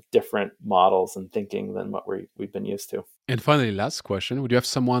and some different models and thinking than what we've been used to. And finally, last question. Would you have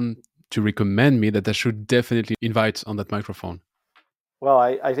someone to recommend me that I should definitely invite on that microphone? Well,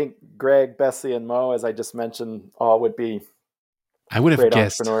 I think Greg, Bessie, and Mo, as I just mentioned, all would be I would have great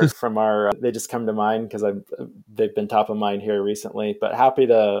guessed. entrepreneurs from they just come to mind because they've been top of mind here recently. But happy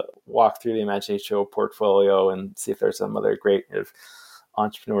to walk through the Imagination portfolio and see if there's some other great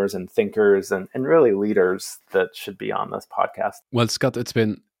entrepreneurs and thinkers and really leaders that should be on this podcast. Well, Scott, it's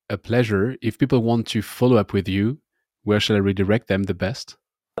been a pleasure. If people want to follow up with you, where shall I redirect them the best?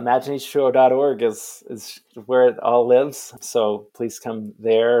 ImaginationShow.org is where it all lives. So please come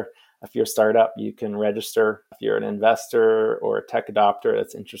there. If you're a startup, you can register. If you're an investor or a tech adopter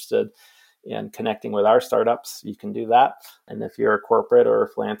that's interested in connecting with our startups, you can do that. And if you're a corporate or a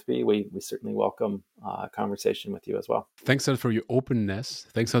philanthropy, we certainly welcome a conversation with you as well. Thanks a lot for your openness.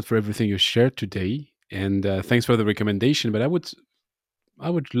 Thanks a lot for everything you shared today. And thanks for the recommendation. But I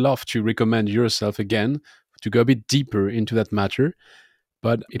would love to recommend yourself again to go a bit deeper into that matter.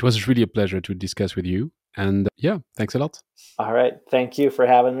 But it was really a pleasure to discuss with you. And thanks a lot. All right. Thank you for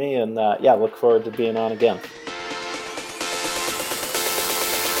having me. And look forward to being on again.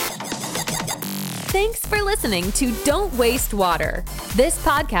 Thanks for listening to Don't Waste Water. This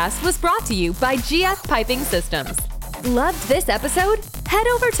podcast was brought to you by GF Piping Systems. Loved this episode? Head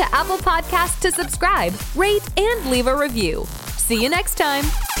over to Apple Podcasts to subscribe, rate, and leave a review. See you next time.